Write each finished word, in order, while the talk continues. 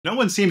No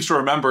one seems to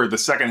remember the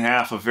second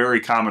half of very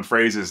common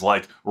phrases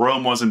like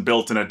Rome wasn't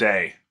built in a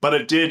day, but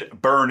it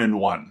did burn in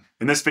one.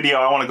 In this video,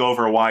 I want to go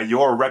over why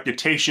your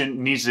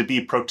reputation needs to be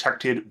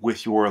protected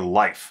with your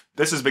life.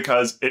 This is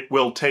because it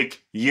will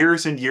take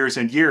years and years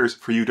and years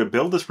for you to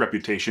build this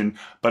reputation,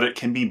 but it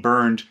can be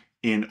burned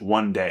in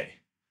one day.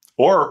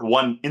 Or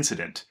one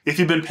incident. If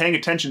you've been paying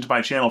attention to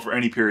my channel for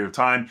any period of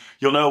time,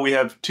 you'll know we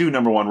have two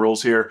 #1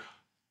 rules here.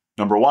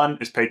 Number one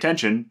is pay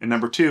attention, and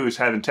number two is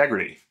have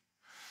integrity.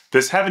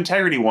 This have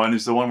integrity one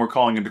is the one we're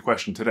calling into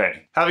question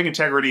today. Having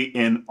integrity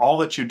in all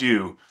that you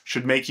do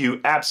should make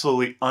you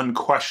absolutely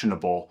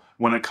unquestionable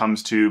when it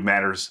comes to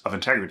matters of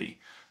integrity.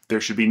 There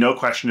should be no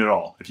question at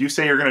all. If you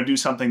say you're going to do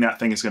something, that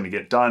thing is going to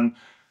get done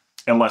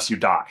unless you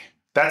die.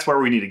 That's where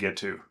we need to get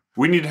to.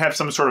 We need to have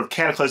some sort of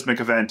cataclysmic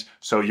event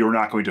so you're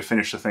not going to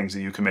finish the things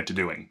that you commit to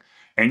doing.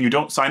 And you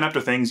don't sign up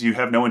to things you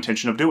have no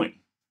intention of doing.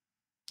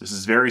 This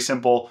is very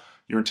simple.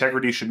 Your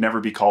integrity should never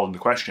be called into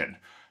question.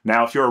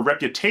 Now, if your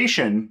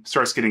reputation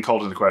starts getting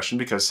called into question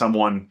because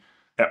someone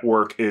at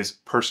work is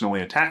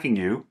personally attacking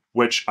you,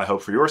 which I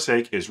hope for your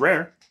sake is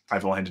rare,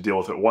 I've only had to deal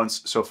with it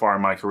once so far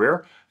in my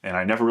career, and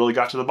I never really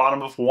got to the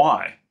bottom of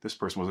why this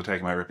person was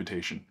attacking my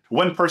reputation.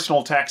 When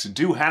personal attacks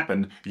do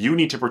happen, you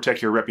need to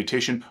protect your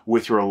reputation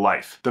with your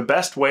life. The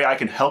best way I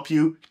can help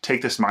you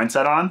take this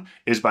mindset on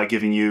is by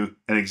giving you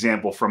an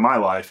example from my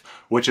life,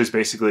 which is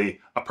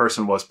basically a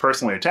person was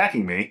personally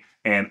attacking me,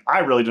 and I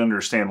really didn't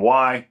understand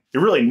why. It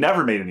really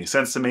never made any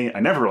sense to me. I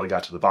never really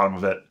got to the bottom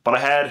of it. But I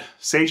had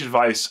sage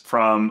advice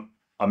from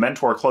a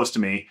mentor close to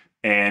me,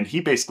 and he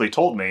basically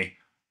told me,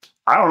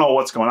 I don't know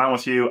what's going on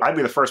with you. I'd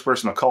be the first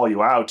person to call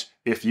you out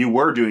if you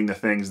were doing the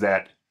things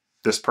that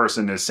this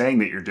person is saying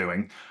that you're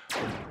doing.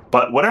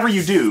 But whatever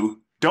you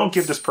do, don't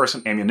give this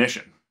person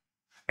ammunition.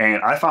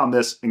 And I found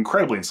this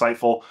incredibly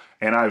insightful,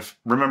 and I've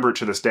remembered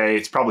to this day.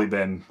 It's probably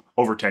been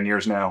over 10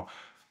 years now.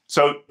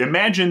 So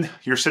imagine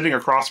you're sitting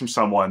across from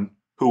someone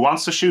who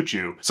wants to shoot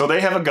you. So they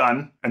have a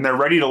gun and they're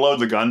ready to load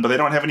the gun, but they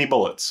don't have any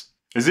bullets.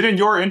 Is it in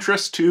your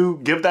interest to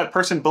give that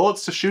person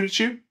bullets to shoot at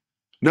you,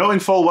 knowing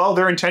full well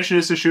their intention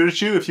is to shoot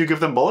at you if you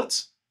give them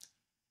bullets?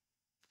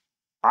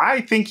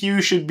 I think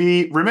you should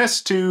be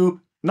remiss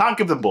to not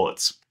give them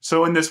bullets.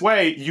 So in this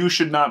way, you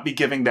should not be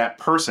giving that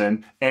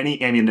person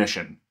any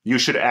ammunition. You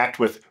should act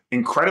with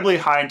incredibly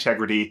high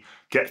integrity,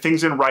 get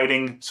things in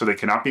writing so they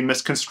cannot be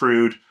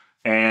misconstrued,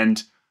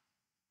 and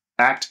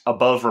act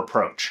above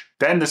reproach.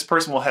 Then this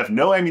person will have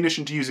no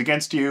ammunition to use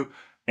against you,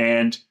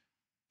 and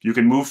you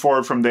can move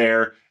forward from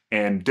there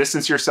and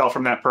distance yourself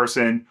from that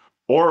person,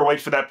 or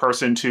wait for that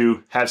person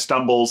to have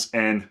stumbles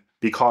and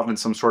be caught in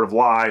some sort of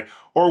lie,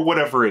 or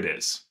whatever it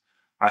is.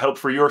 I hope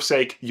for your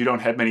sake you don't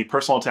have many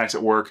personal attacks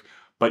at work,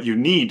 but you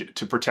need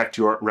to protect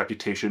your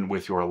reputation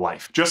with your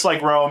life. Just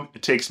like Rome,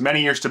 it takes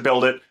many years to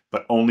build it,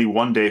 but only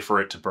one day for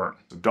it to burn.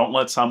 So don't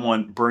let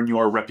someone burn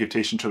your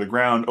reputation to the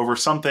ground over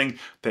something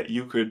that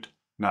you could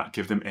not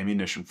give them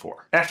ammunition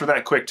for. After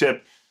that quick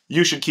tip,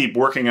 you should keep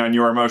working on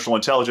your emotional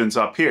intelligence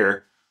up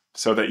here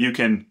so that you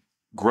can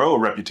grow a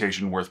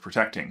reputation worth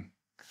protecting.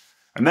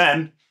 And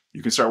then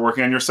you can start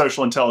working on your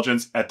social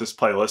intelligence at this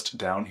playlist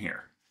down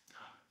here.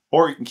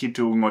 Or you can keep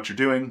doing what you're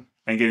doing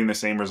and getting the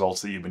same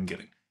results that you've been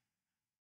getting.